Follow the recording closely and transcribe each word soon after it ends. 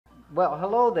Well,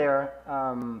 hello there.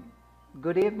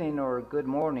 Good evening or good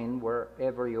morning,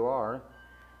 wherever you are.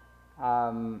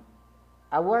 Um,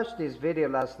 I watched this video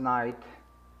last night,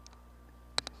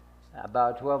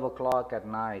 about 12 o'clock at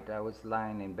night. I was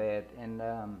lying in bed, and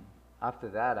after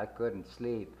that, I couldn't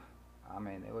sleep. I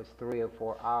mean, it was 3 or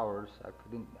 4 hours.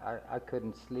 I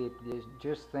couldn't sleep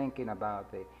just thinking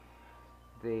about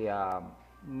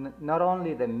not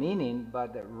only the meaning,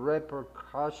 but the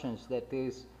repercussions that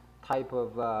this type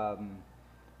of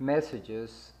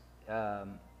messages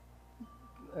um,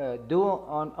 do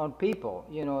on people,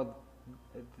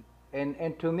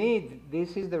 and to me,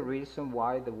 this is the reason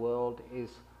why the world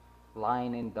is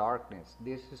lying in darkness.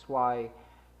 This is why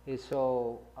it's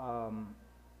so,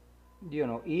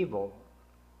 evil,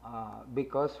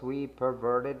 because we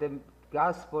perverted the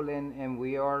gospel, and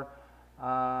we are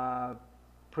uh,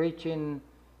 preaching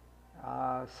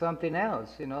something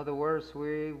else. In other words,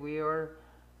 we are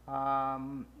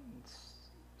um,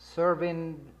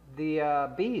 serving the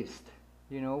beast.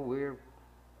 We're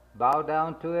bow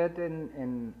down to it,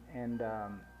 and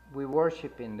we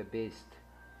worship in the beast.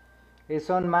 It's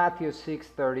on Matthew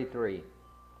 6:33.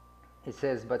 It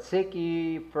says, "But seek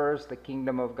ye first the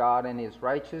kingdom of God and his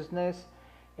righteousness,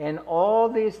 and all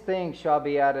these things shall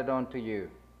be added unto you."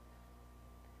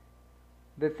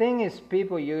 The thing is,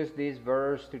 people use this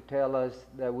verse to tell us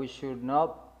that we should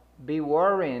not be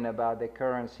worrying about the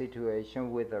current situation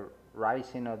with the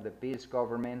rising of the peace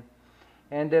government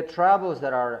and the troubles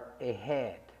that are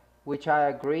ahead, which I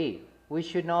agree. We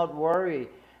should not worry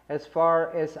as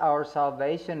far as our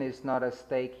salvation is not at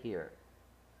stake here.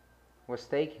 What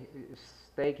stake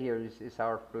here is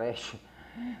our flesh,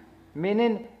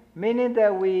 meaning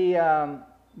that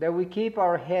we keep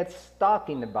our heads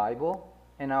stuck in the Bible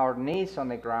and our knees on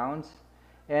the grounds,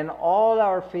 and all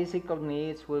our physical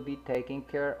needs will be taken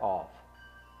care of,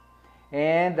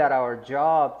 and that our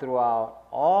job throughout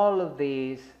all of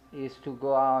these is to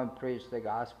go out and preach the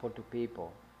gospel to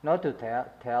people, not to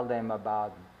tell them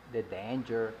about the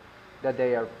danger that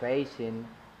they are facing,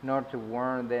 nor to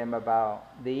warn them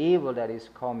about the evil that is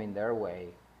coming their way.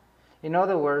 In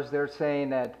other words, they're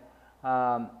saying that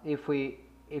if we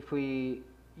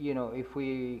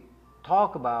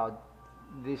talk about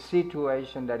the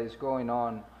situation that is going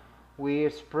on, we are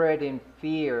spreading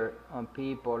fear on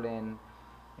people, and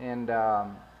and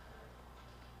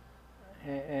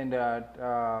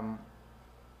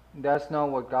that's not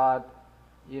what God,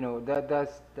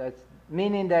 that's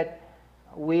meaning that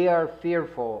we are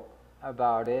fearful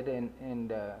about it,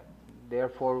 and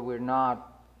therefore we're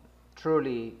not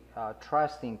truly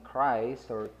trusting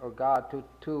Christ or God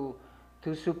to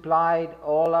supply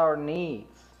all our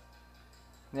needs.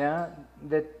 Yeah,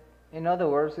 that, in other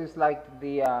words, it's like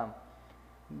the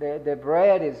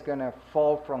bread is gonna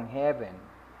fall from heaven,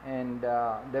 and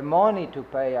the money to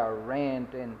pay our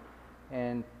rent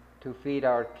and to feed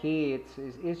our kids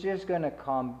is just gonna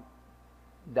come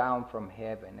down from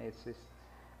heaven. It's just,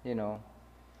 you know.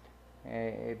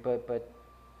 But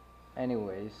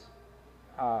anyways,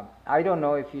 I don't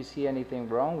know if you see anything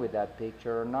wrong with that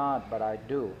picture or not, but I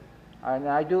do, and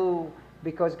I do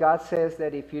because God says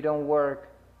that if you don't work,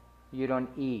 you don't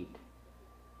eat,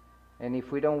 and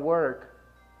if we don't work,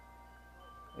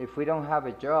 if we don't have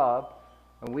a job,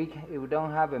 and if we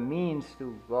don't have a means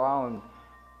to go out and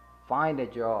find a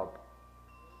job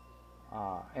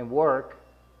and work,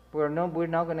 we're not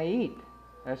going to eat.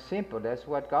 That's simple. That's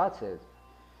what God says.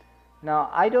 Now,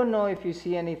 I don't know if you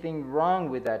see anything wrong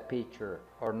with that picture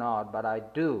or not, but I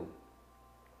do.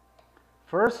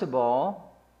 First of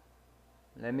all,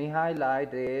 let me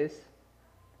highlight this.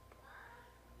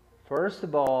 First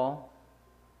of all,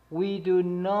 we do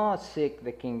not seek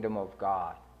the kingdom of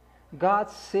God. God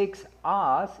seeks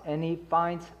us, and he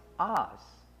finds us.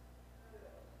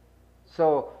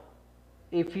 So,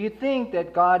 if you think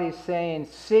that God is saying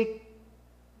seek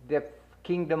the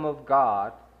kingdom of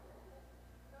God,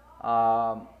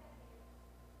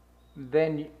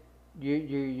 then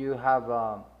you have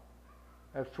a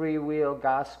free will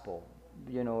gospel.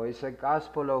 It's a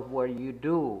gospel of where you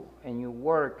do and you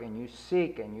work and you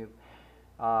seek and you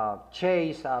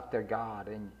chase after God,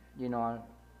 and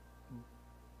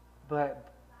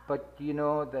but you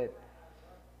know that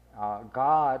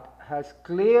God has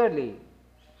clearly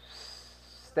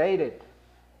stated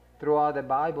throughout the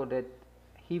Bible that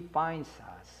he finds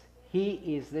us. He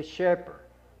is the shepherd.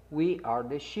 We are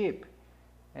the sheep.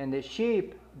 And the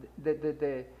sheep,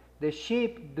 the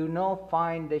sheep do not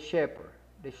find the shepherd.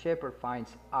 The shepherd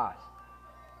finds us.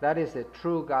 That is the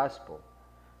true gospel.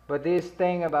 But this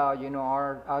thing about,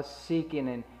 us seeking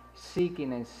and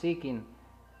seeking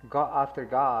God, after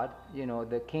God,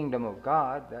 the kingdom of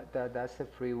God, that's the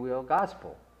free will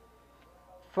gospel.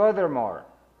 Furthermore,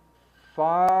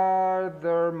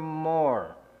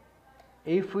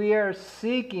 if we are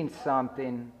seeking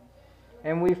something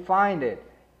and we find it,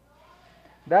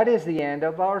 that is the end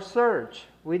of our search.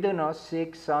 We do not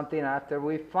seek something after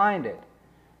we find it.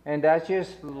 And that's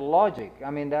just logic. I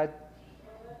mean, that,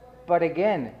 but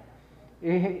again,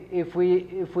 if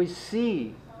we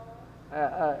see,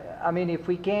 if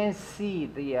we can't see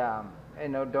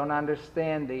don't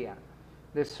understand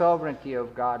the sovereignty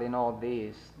of God in all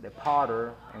this, the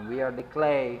potter, and we are the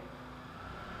clay,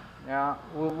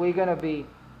 we're gonna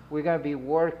be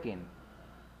working,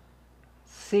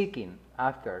 seeking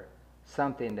after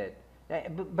something that.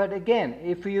 But again,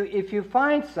 if you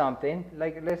find something,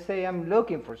 like let's say I'm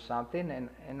looking for something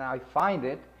and I find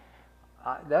it,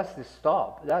 that's the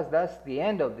stop. That's the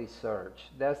end of the search.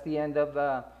 That's the end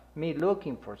of me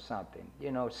looking for something,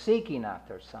 seeking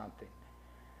after something.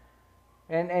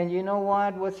 And you know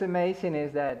what? What's amazing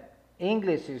is that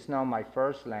English is not my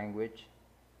first language,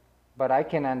 but I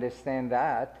can understand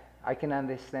that. I can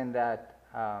understand that,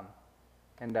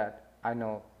 and that I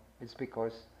know it's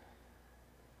because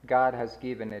God has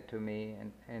given it to me,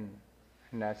 and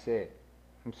that's it.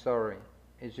 I'm sorry.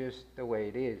 It's just the way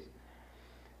it is.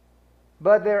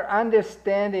 But their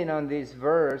understanding on this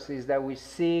verse is that we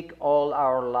seek all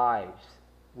our lives.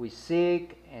 We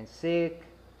seek and seek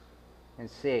and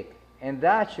seek. And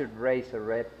that should raise a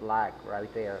red flag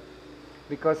right there,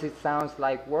 because it sounds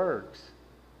like works.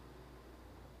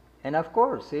 And of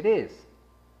course it is.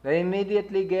 They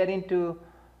immediately get into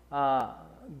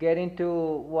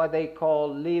what they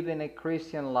call living a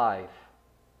Christian life,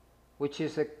 which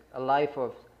is a life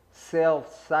of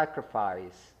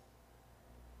self-sacrifice,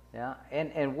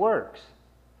 and works.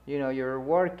 You're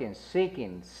working,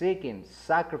 seeking,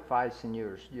 sacrificing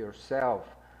yourself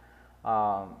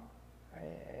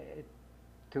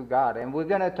to God. And we're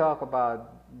going to talk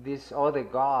about these other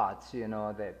gods,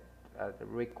 that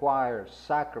require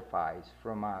sacrifice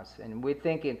from us. And we're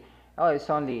thinking, oh, it's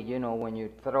only, when you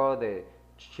throw the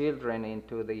children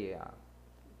into the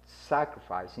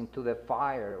sacrifice, into the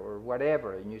fire or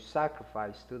whatever, and you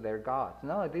sacrifice to their gods.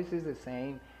 No, this is the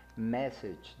same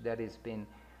message that has been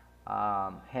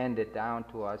handed down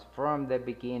to us from the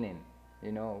beginning.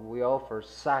 We offer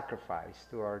sacrifice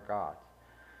to our gods.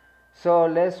 So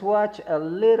let's watch a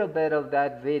little bit of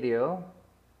that video.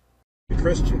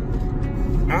 Christian,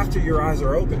 after your eyes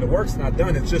are open, the work's not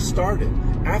done, it's just started.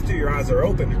 After your eyes are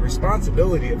open, the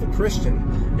responsibility of a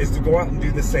Christian is to go out and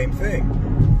do the same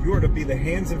thing. You are to be the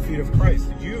hands and feet of Christ.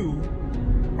 You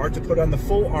are to put on the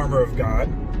full armor of God,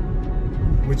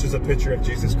 which is a picture of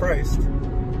Jesus Christ,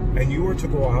 and you are to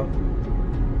go out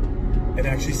and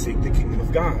actually seek the kingdom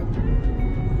of God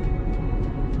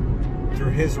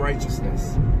through His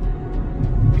righteousness.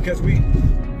 Because if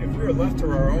we are left to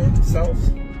our own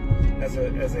selves as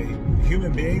a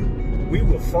human being, we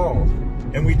will fall,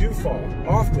 and we do fall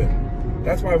often.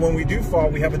 That's why when we do fall,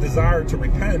 we have a desire to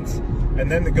repent and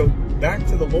then to go back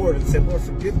to the Lord and say, Lord,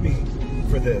 forgive me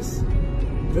for this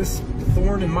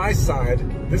thorn in my side,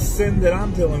 this sin that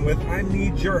I'm dealing with. I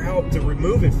need your help to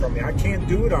remove it from me. I can't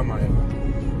do it on my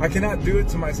own. I cannot do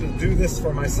this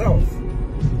for myself.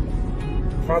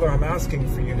 Father, I'm asking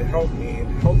for you to help me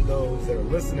and help those that are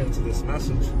listening to this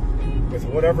message with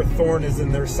whatever thorn is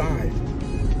in their side.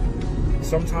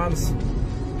 Sometimes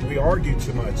we argue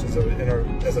too much as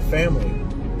a family.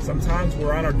 Sometimes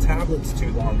we're on our tablets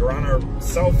too long, or on our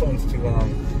cell phones too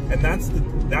long, and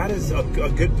that is a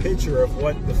good picture of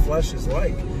what the flesh is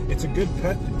like. It's a good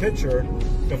picture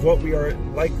of what we are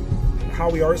like, how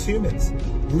we are as humans.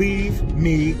 Leave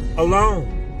me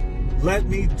alone. Let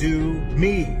me do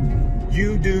me.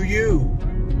 You do you.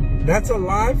 That's a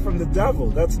lie from the devil.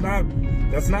 That's not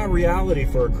reality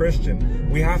for a Christian.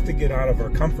 We have to get out of our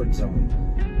comfort zone.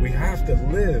 We have to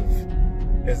live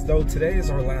as though today is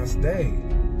our last day.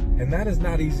 And that is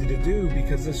not easy to do,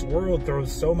 because this world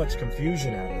throws so much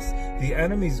confusion at us. The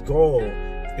enemy's goal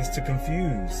is to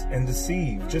confuse and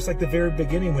deceive, just like the very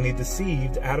beginning when he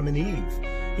deceived Adam and Eve.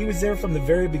 He was there from the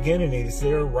very beginning. He's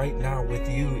there right now with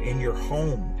you in your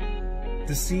home,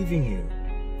 deceiving you,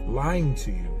 lying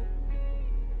to you.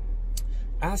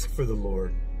 Ask for the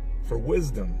Lord for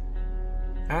wisdom.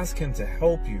 Ask Him to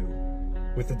help you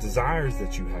with the desires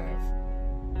that you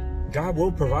have. God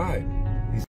will provide.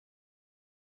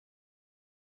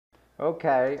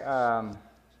 Okay,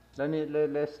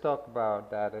 let's talk about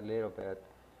that a little bit.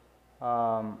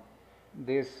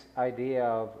 This idea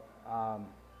of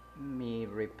me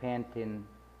repenting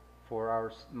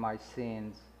for my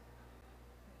sins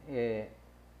is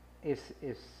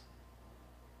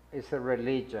a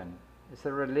religion. It's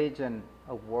a religion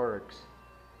of works.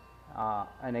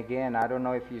 And again, I don't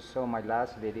know if you saw my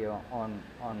last video on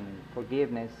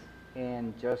forgiveness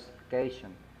and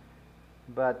justification.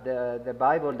 But the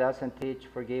Bible doesn't teach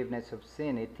forgiveness of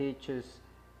sin. It teaches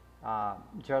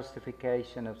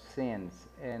justification of sins.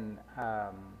 And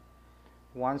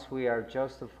once we are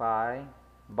justified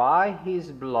by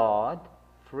His blood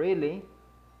freely,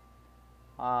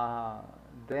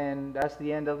 then that's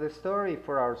the end of the story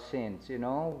for our sins, you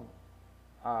know.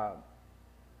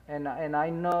 And I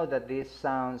know that this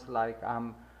sounds like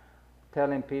I'm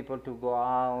telling people to go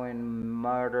out and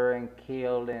murder and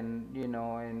kill and, you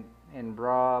know, and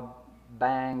rob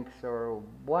banks or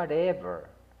whatever,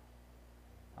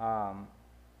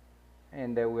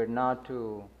 and that we're not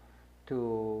to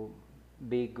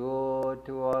be good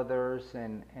to others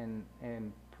and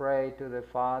pray to the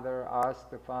Father, ask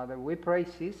the Father. We pray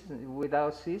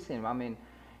without ceasing. I mean,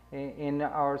 in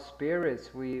our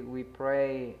spirits, we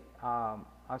pray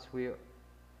as we,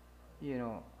 you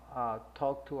know,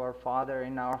 talk to our Father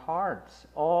in our hearts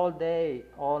all day,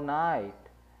 all night,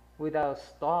 without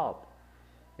stop.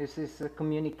 This is a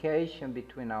communication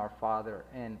between our Father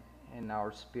and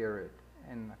our spirit,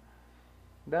 and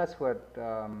that's what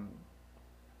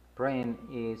praying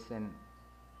is, and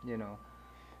you know.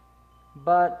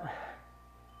 But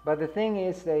the thing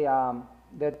is,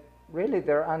 that really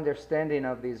their understanding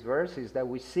of these verses, that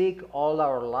we seek all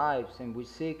our lives, and we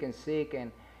seek and seek,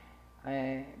 and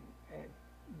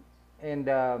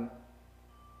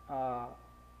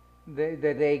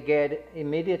they get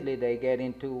immediately, they get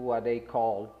into what they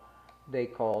call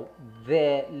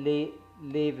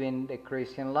living the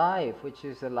Christian life, which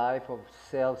is a life of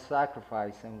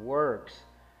self-sacrifice and works,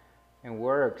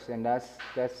 and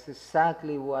that's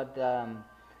exactly what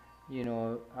you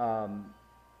know,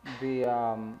 the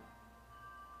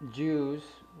Jews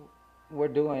were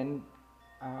doing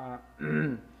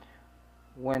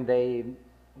when they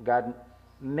got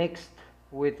mixed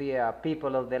with the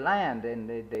people of the land, and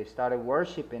they started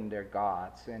worshiping their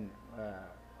gods and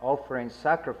offering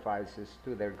sacrifices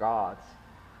to their gods.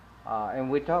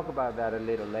 And we talk about that a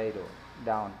little later,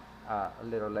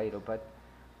 but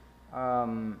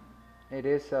it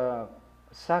is a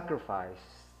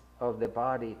sacrifice of the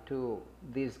body to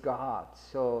these gods,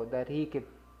 so that He could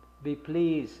be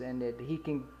pleased, and that He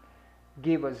can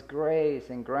give us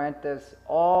grace and grant us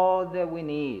all that we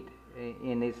need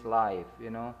in this life,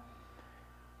 you know.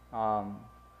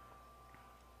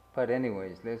 But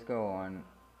anyways, let's go on.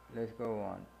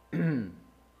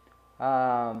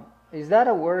 Is that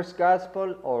a worse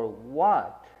gospel or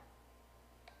what?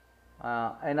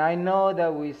 And I know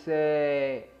that we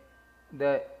say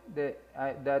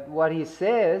that what he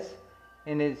says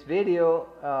in his video,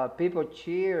 people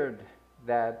cheered,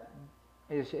 that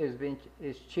is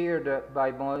cheered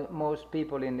by most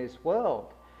people in this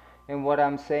world. And what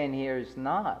I'm saying here is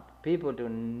not. People do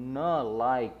not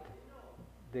like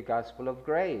the gospel of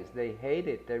grace. They hate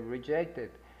it. They reject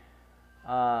it.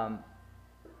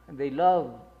 They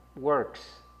love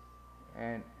works,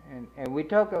 and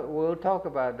we'll talk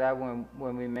about that when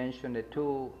we mention the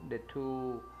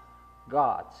two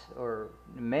gods, or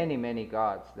many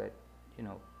gods that, you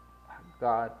know,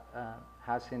 God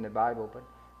has in the Bible. But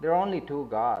there are only two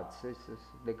gods. This is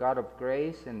the God of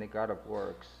grace and the God of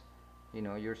works. You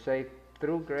know, you're saved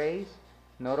through grace,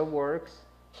 not of works.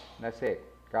 That's it.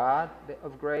 God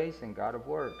of grace and God of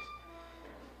works.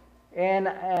 And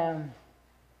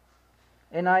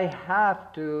I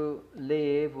have to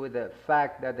live with the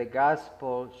fact that the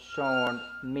gospel shown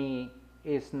me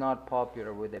is not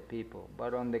popular with the people,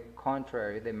 but on the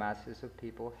contrary, the masses of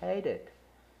people hate it.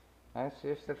 That's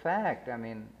just a fact. I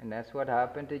mean, and that's what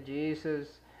happened to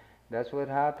Jesus. That's what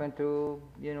happened to,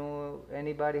 you know,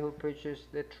 anybody who preaches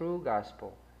the true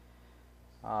gospel.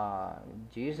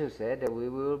 Jesus said that we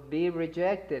will be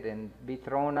rejected and be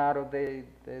thrown out of the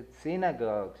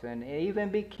synagogues and even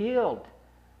be killed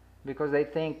because they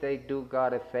think they do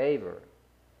God a favor.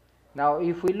 Now,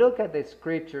 if we look at the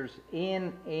scriptures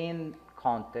in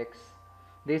context,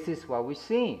 this is what we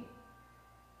see.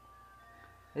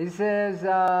 It says,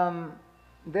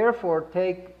 therefore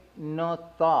take no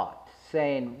thought,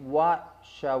 saying, what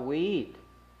shall we eat?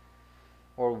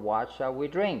 Or what shall we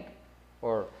drink?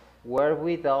 Or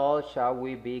wherewithal shall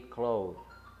we be clothed?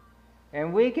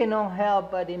 And we cannot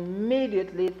help but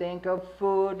immediately think of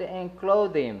food and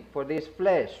clothing for this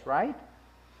flesh, right?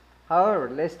 However,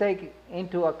 let's take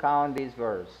into account this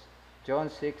verse, John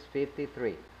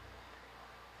 6:53.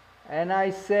 And I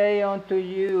say unto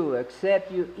you,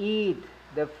 except you eat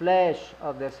the flesh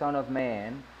of the Son of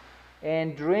Man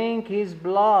and drink his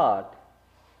blood,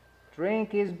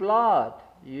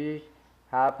 you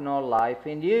have no life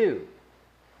in you.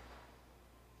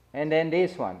 And then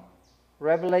this one,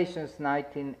 Revelations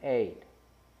 19:8.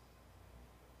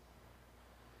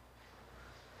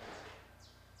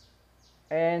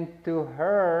 And to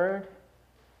her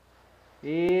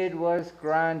it was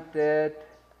granted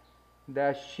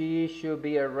that she should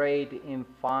be arrayed in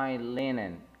fine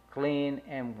linen, clean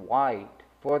and white,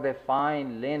 for the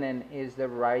fine linen is the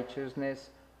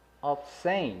righteousness of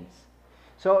saints.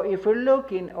 So if we're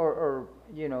looking or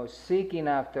seeking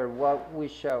after what we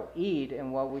shall eat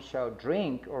and what we shall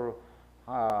drink, or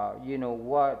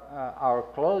what our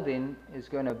clothing is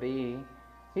going to be,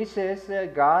 he says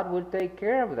that God will take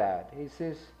care of that. He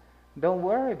says, don't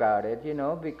worry about it,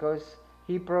 because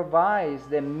he provides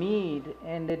the meat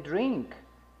and the drink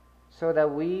so that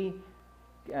we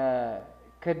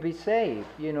could be saved.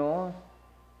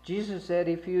 Jesus said,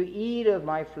 if you eat of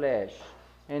my flesh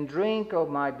and drink of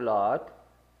my blood,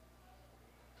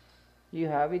 you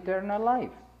have eternal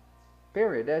life.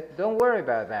 Period. Don't worry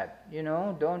about that.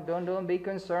 Don't be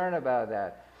concerned about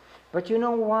that. But you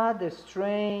know what? The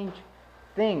strange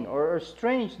thing, or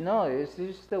strange, no, it's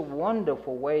just the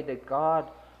wonderful way that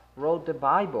God wrote the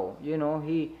Bible. He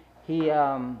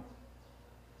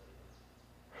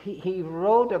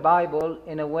wrote the Bible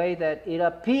in a way that it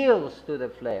appeals to the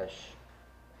flesh,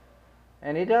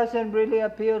 and it doesn't really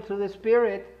appeal to the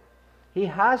spirit. He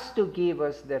has to give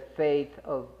us the faith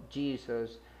of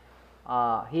Jesus.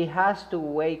 He has to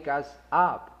wake us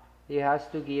up. He has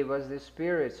to give us the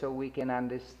Spirit so we can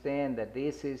understand that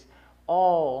this is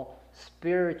all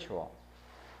spiritual.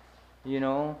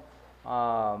 And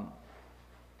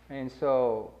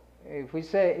so if he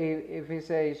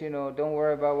says, don't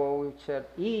worry about what we shall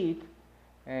eat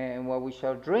and what we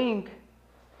shall drink,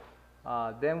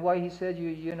 then why he said,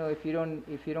 if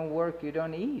you don't work, you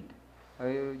don't eat.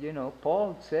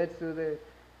 Paul said to the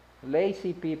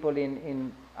lazy people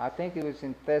in I think it was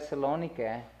in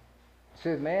Thessalonica, he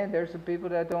says, man, there's some people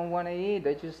that don't want to eat.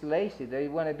 They're just lazy. They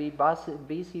want to be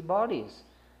busy bodies.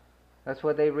 That's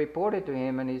what they reported to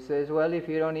him. And he says, well, if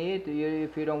you don't eat,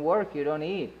 if you don't work, you don't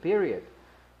eat, period.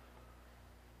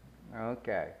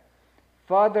 Okay.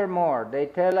 Furthermore, they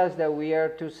tell us that we are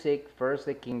to seek first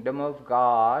the kingdom of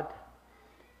God,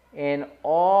 and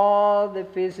all the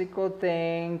physical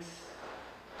things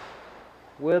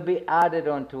will be added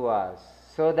unto us,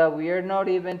 so that we are not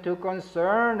even to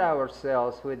concern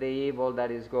ourselves with the evil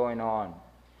that is going on,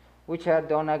 which I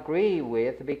don't agree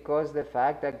with, because the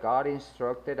fact that God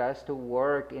instructed us to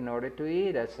work in order to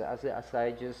eat, as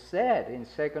I just said in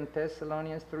 2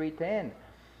 Thessalonians 3:10.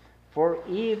 For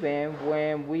even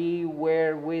when we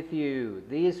were with you,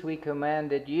 this we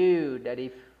commanded you, that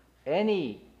if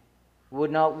any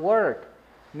would not work,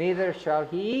 neither shall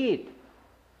he eat.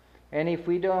 And if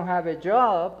we don't have a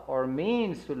job or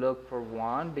means to look for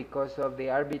one because of the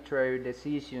arbitrary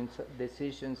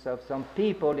decisions of some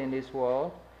people in this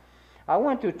world, I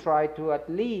want to try to at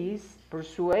least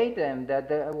persuade them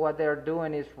that what they're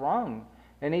doing is wrong.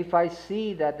 And if I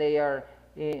see that they are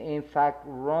in fact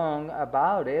wrong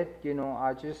about it,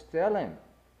 I just tell them.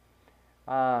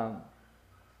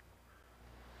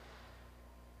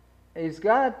 Is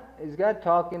God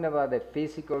talking about the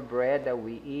physical bread that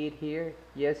we eat here?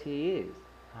 Yes, he is.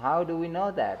 How do we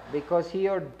know that? Because he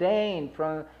ordained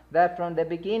from the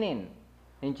beginning.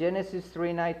 In Genesis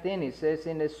 3:19, it says,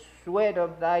 in the sweat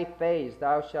of thy face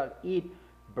thou shalt eat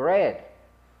bread.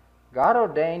 God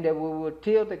ordained that we would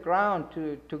till the ground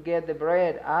to get the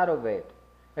bread out of it.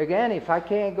 Again, if I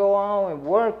can't go on and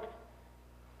work,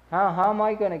 how am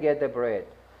I going to get the bread?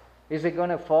 Is it going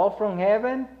to fall from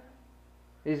heaven?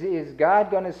 Is God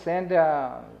going to send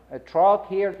a truck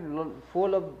here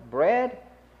full of bread?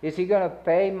 Is he going to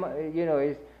pay,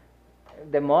 is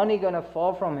the money going to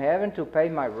fall from heaven to pay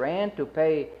my rent, to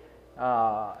pay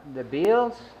the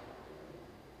bills?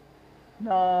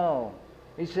 No.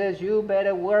 He says, you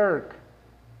better work.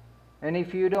 And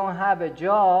if you don't have a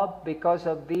job because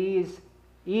of these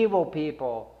evil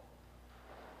people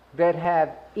that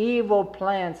have evil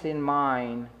plans in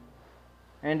mind,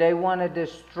 and they want to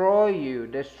destroy you,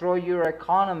 destroy your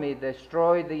economy,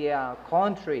 destroy the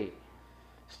country,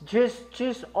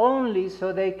 just only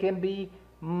so they can be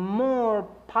more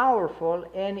powerful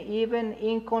and even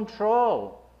in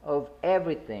control of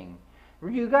everything.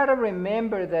 You got to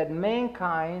remember that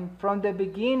mankind from the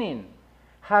beginning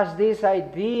has this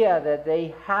idea that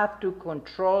they have to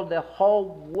control the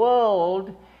whole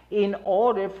world in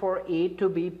order for it to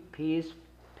be peace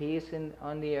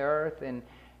on the earth,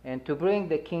 and to bring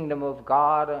the kingdom of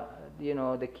God,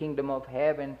 the kingdom of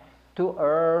heaven to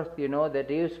earth, that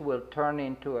this will turn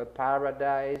into a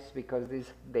paradise, because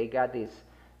they got this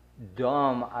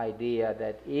dumb idea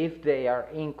that if they are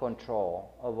in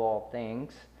control of all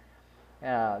things,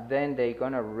 then they're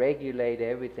going to regulate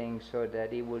everything so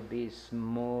that it will be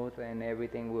smooth and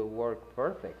everything will work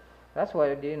perfect. That's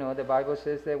why, the Bible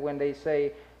says that when they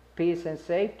say peace and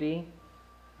safety,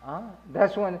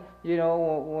 that's when,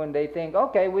 when they think,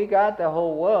 okay, we got the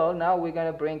whole world, now we're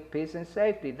going to bring peace and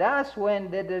safety. That's when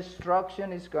the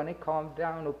destruction is going to come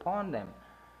down upon them.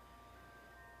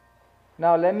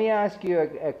 Now, let me ask you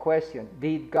a question.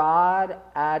 Did God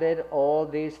added all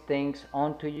these things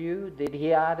unto you? Did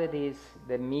He added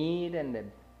the meat and the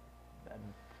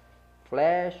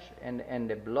flesh and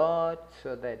the blood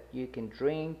so that you can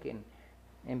drink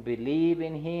and believe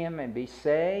in Him and be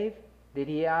saved? Did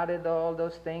He added all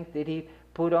those things? Did He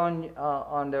put on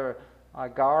a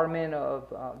garment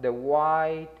of the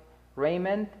white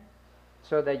raiment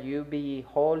so that you be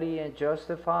holy and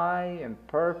justified and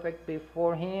perfect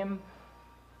before Him?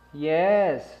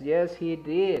 Yes, He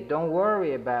did. Don't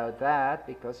worry about that,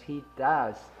 because He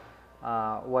does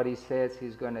what He says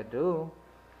He's going to do.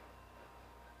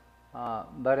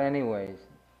 But anyways,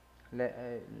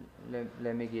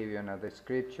 let me give you another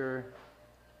scripture.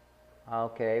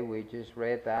 Okay, we just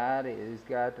read that. It's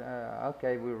got,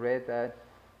 okay, we read that.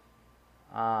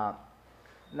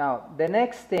 Now, the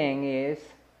next thing is,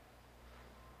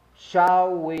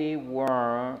 shall we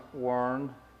warn?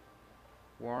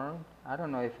 I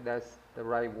don't know if that's the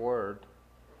right word.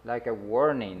 Like a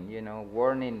warning,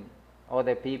 warning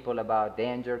other people about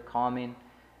danger coming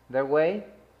their way?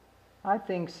 I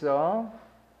think so.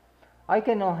 I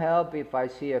cannot help if I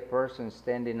see a person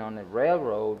standing on a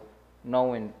railroad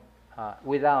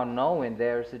without knowing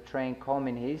there's a train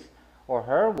coming his or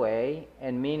her way,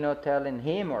 and me not telling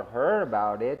him or her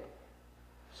about it.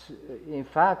 In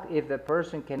fact, if the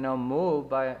person cannot move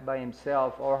by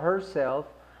himself or herself,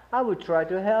 I would try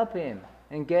to help him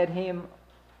and get him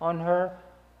on her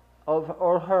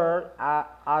or her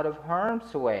out of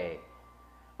harm's way.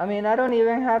 I mean, I don't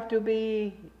even have to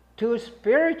be too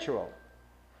spiritual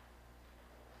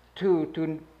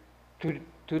to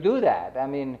do that. I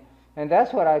mean, and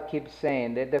that's what I keep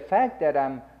saying, that the fact that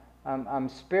I'm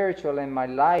spiritual and my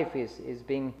life is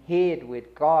being hid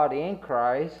with God in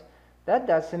Christ, that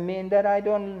doesn't mean that I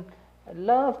don't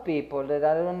love people, that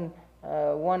I don't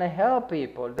want to help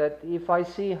people, that if I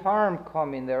see harm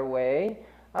coming their way,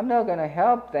 I'm not going to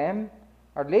help them.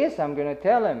 Or at least I'm going to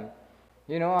tell them.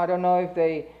 I don't know if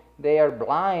they are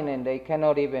blind and they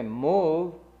cannot even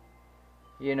move,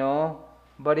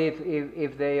 but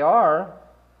if they are,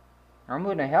 I'm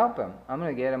going to help them. I'm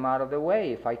going to get them out of the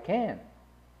way if I can.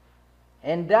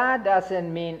 And that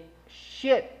doesn't mean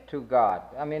shit to God.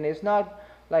 I mean, it's not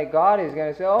like God is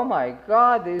going to say, oh my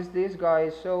God, this guy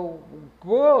is so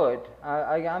good.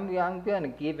 I'm going to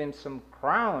give him some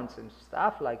crowns and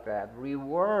stuff like that,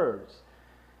 rewards.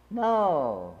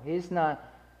 No, he's not.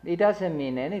 It doesn't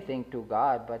mean anything to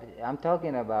God, but I'm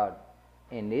talking about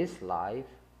in this life,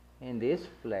 in this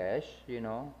flesh,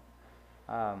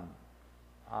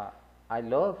 I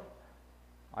love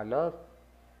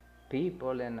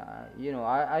people, and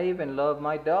I even love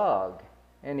my dog.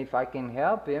 And if I can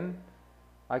help him,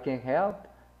 I can help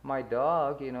my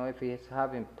dog. If he's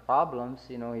having problems,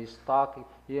 he's stuck.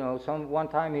 One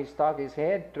time he stuck his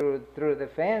head through the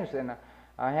fence, and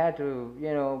I had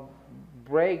to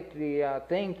break the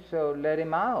thing to let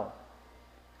him out.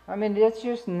 I mean, that's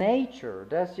just nature.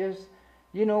 That's just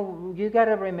you got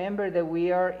to remember that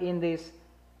we are in this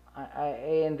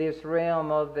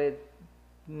realm of the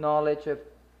knowledge of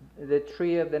the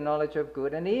tree of the knowledge of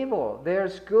good and evil.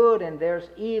 There's good and there's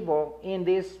evil in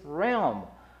this realm,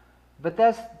 but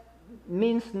that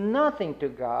means nothing to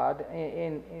God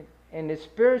in the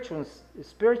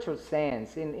spiritual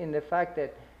sense. In the fact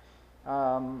that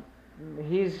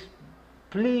He's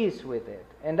pleased with it,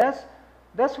 and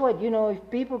that's what if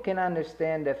people can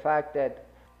understand the fact that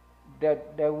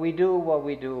we do what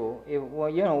we do.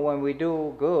 When we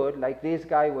do good, like this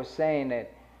guy was saying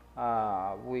that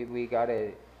we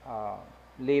gotta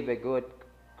live a good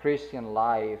Christian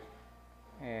life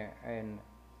and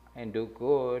do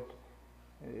good.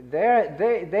 They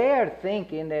are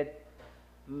thinking that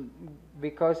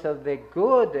because of the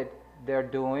good that they're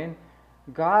doing,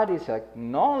 God is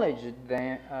acknowledging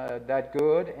that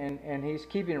good, and He's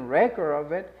keeping record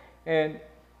of it, and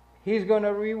He's going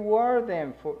to reward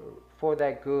them for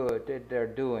that good that they're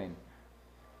doing.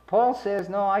 Paul says,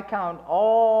 no, I count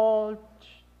all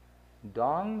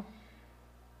dung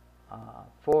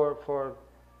for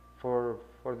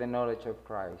the knowledge of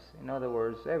Christ. In other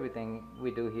words, everything we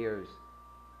do here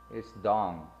is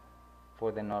dung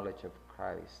for the knowledge of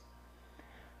Christ.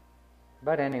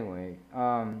 But anyway,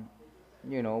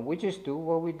 we just do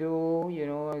what we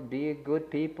do, be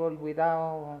good people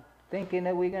without thinking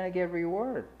that we're going to get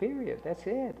reward, period. That's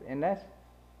it. And that's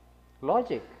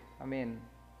logic. I mean,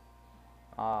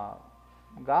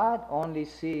 God only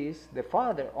sees, the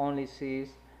Father only sees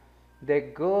the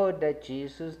good that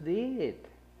Jesus did.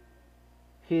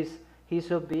 His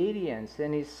obedience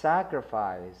and his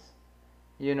sacrifice,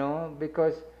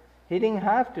 because he didn't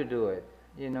have to do it,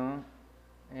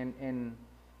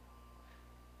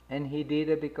 and he did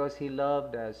it because he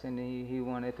loved us, and he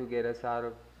wanted to get us out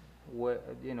of,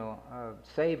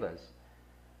 save us.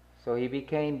 So he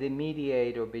became the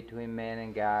mediator between man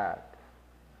and God.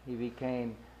 He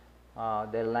became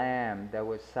the lamb that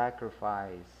was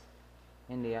sacrificed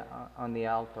on the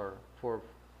altar for,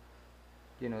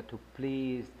 to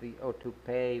please or to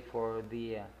pay for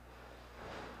the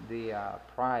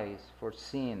price for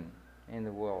sin in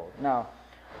the world. Now,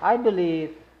 I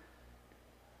believe.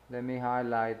 Let me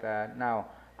highlight that. Now,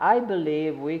 I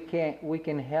believe we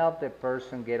can help the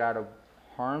person get out of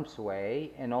harm's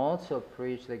way and also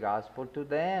preach the gospel to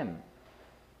them.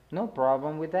 No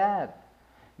problem with that.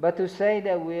 But to say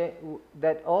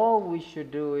that all we should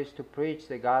do is to preach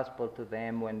the gospel to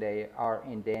them when they are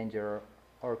in danger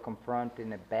or confronted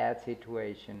in a bad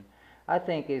situation, I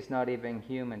think is not even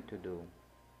human to do.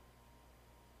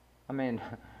 I mean,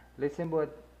 listen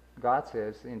what God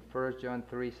says in 1 John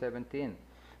 3:17.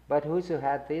 But whoso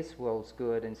hath this world's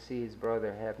good and see his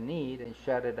brother have need, and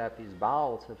shutteth up his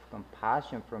bowels of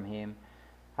compassion from him,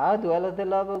 how dwelleth the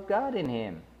love of God in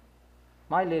him?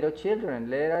 My little children,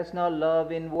 let us not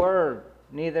love in word,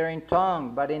 neither in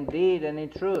tongue, but in deed and in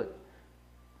truth.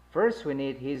 First we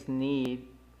need his need.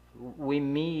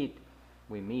 Meet.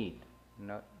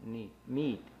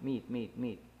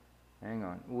 Hang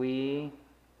on.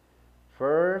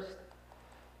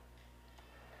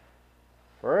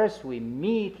 First we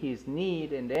meet his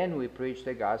need, and then we preach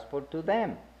the gospel to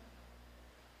them.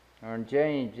 Or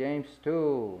James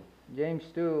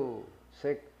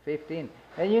 2:15.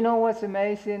 And you know what's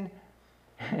amazing?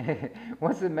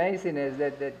 What's amazing is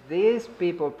that these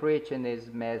people preaching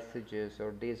these messages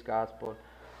or this gospel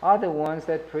are the ones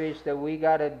that preach that we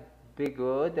gotta be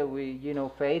good, that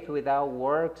faith without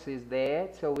works is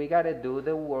dead, so we gotta do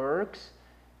the works,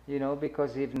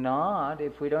 because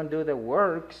if we don't do the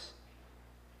works,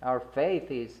 our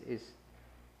faith is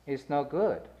no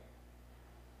good.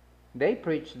 They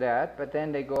preach that, but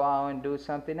then they go out and do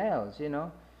something else,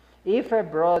 If a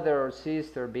brother or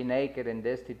sister be naked and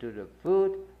destitute of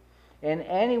food, and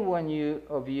any one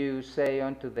of you say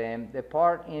unto them,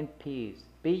 depart in peace,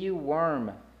 be you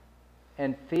warm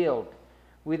and filled,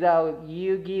 without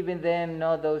you giving them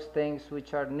not those things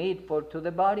which are needful to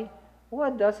the body,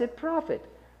 what does it profit?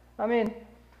 I mean,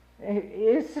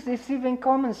 it's even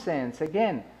common sense.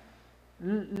 Again,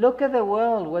 look at the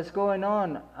world, what's going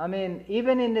on. I mean,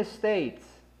 even in the States,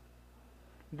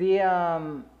 the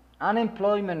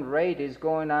unemployment rate is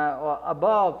going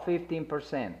above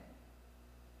 15%.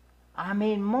 I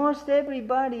mean, most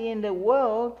everybody in the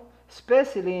world,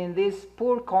 especially in these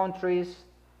poor countries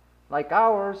like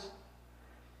ours,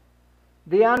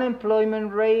 the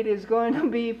unemployment rate is going to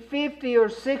be 50 or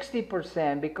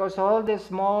 60% because all the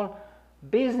small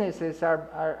businesses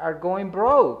are going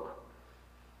broke.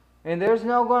 And there's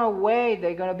no way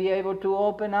they're going to be able to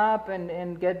open up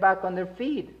and get back on their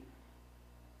feet.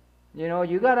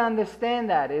 You got to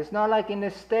understand that. It's not like in the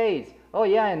States. Oh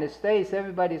yeah, in the States,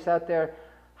 everybody's out there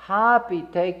happy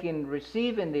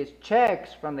receiving these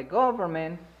checks from the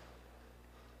government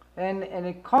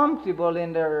and comfortable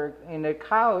in their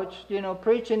couch,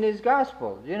 preaching this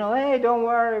gospel. Hey, don't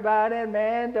worry about it,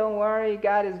 man. Don't worry,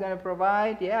 God is going to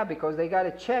provide. Yeah, because they got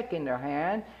a check in their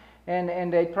hand.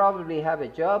 And they probably have a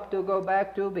job to go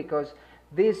back to, because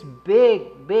these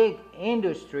big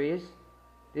industries,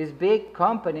 these big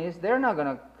companies, they're not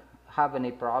going to have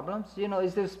any problems.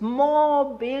 It's a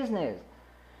small business.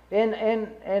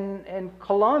 In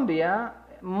Colombia,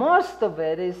 most of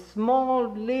it is small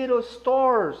little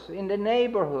stores in the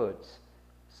neighborhoods.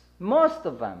 Most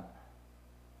of them.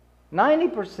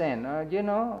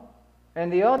 90%,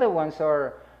 And the other ones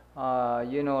are,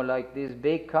 like these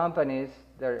big companies.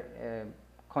 They're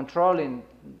controlling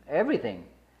everything.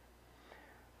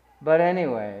 But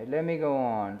anyway, let me go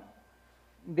on.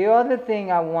 The other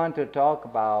thing I want to talk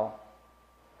about,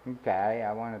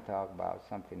 I want to talk about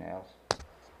something else.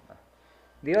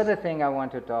 The other thing I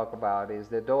want to talk about is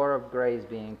the door of grace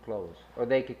being closed, or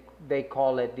they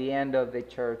call it the end of the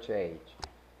church age.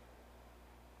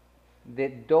 The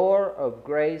door of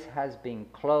grace has been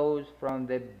closed from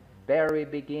the very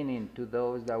beginning to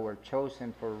those that were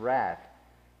chosen for wrath,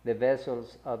 the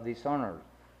vessels of dishonor.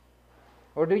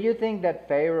 Or do you think that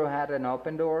Pharaoh had an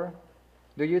open door?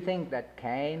 Do you think that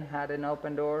Cain had an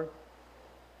open door?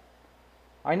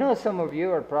 I know some of you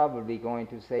are probably going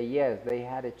to say, yes, they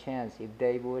had a chance if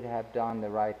they would have done the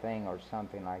right thing or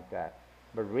something like that.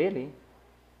 But really,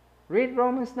 read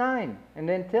Romans 9 and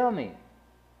then tell me.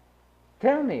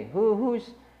 Tell me,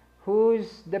 who's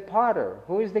the potter?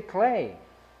 Who's the clay?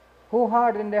 Who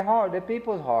hardened the heart, the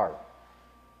people's heart?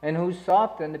 And who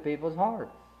softened the people's heart?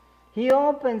 He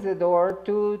opens the door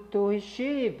to his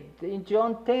sheep. In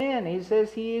John 10, he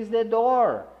says he is the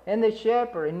door and the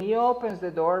shepherd, and he opens the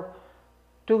door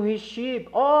to his sheep.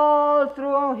 All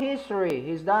throughout history,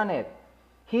 he's done it.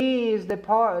 He is the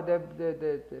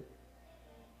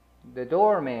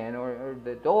doorman or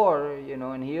the door,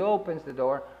 and he opens the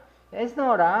door. It's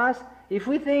not us. If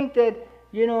we think that,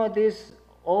 this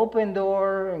open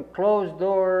door and closed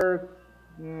door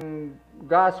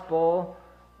gospel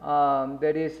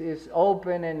that is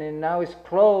open and then now is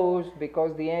closed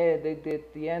because the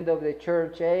end of the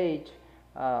church age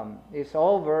is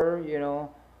over,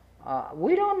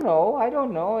 we don't know. I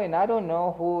don't know, and I don't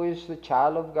know who is the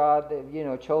child of God,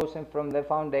 chosen from the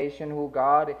foundation, who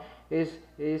God is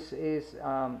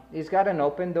got an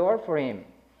open door for him.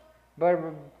 But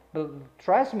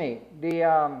trust me, the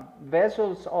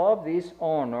vessels of this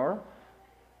honor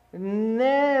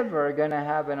never gonna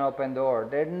have an open door.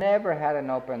 They never had an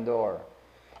open door.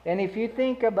 And if you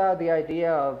think about the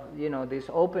idea of this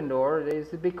open door,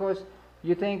 it's because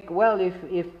you think, well,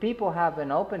 if people have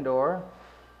an open door,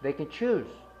 they can choose.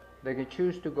 They can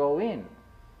choose to go in,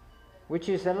 which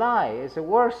is a lie. It's a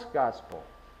worse gospel.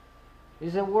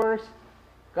 It's a worse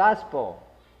gospel.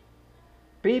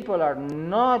 People are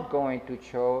not going to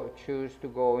choose to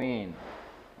go in.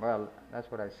 Well,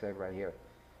 that's what I said right here.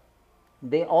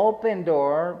 The open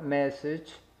door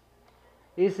message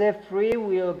is a free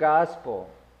will gospel.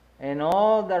 And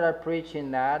all that are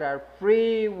preaching that are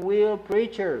free will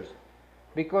preachers.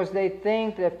 Because they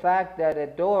think the fact that a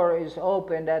door is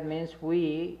open, that means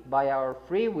we, by our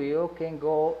free will, can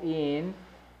go in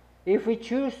if we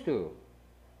choose to.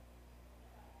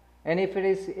 And if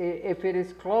it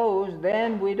is closed,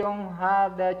 then we don't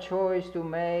have that choice to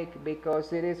make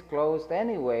because it is closed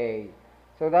anyway.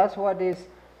 So that's what this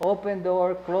open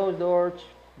door, closed door,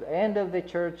 end of the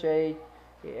church age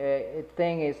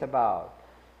thing is about.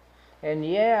 And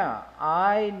yeah,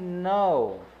 I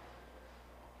know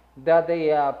that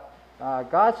the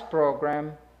God's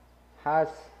program has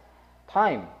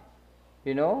time,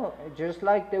 just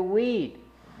like the weed.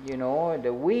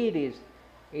 The weed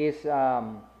is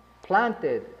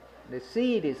planted, the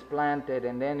seed is planted,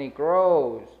 and then it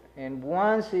grows. And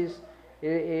once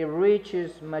it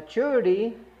reaches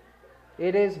maturity,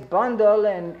 it is bundled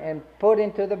and put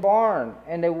into the barn.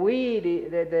 And the weed,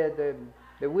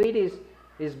 the weed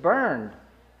is burned.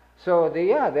 So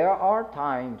there are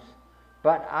times.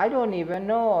 But I don't even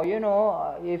know,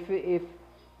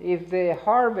 if the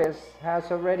harvest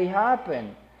has already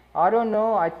happened. I don't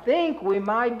know. I think we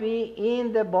might be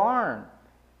in the barn.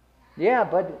 Yeah,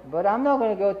 but I'm not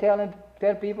going to go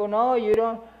tell people, no, you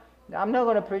don't. I'm not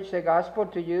going to preach the gospel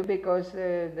to you because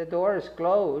the door is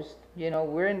closed.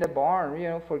 We're in the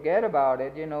barn. Forget about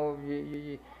it.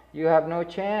 You have no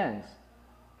chance.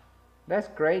 That's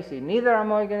crazy. Neither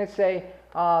am I going to say,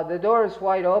 the door is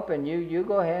wide open. You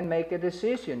go ahead and make a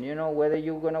decision, whether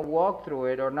you're going to walk through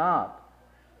it or not.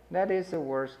 That is the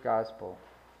worst gospel.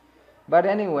 But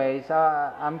anyways,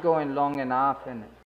 I'm going long enough, and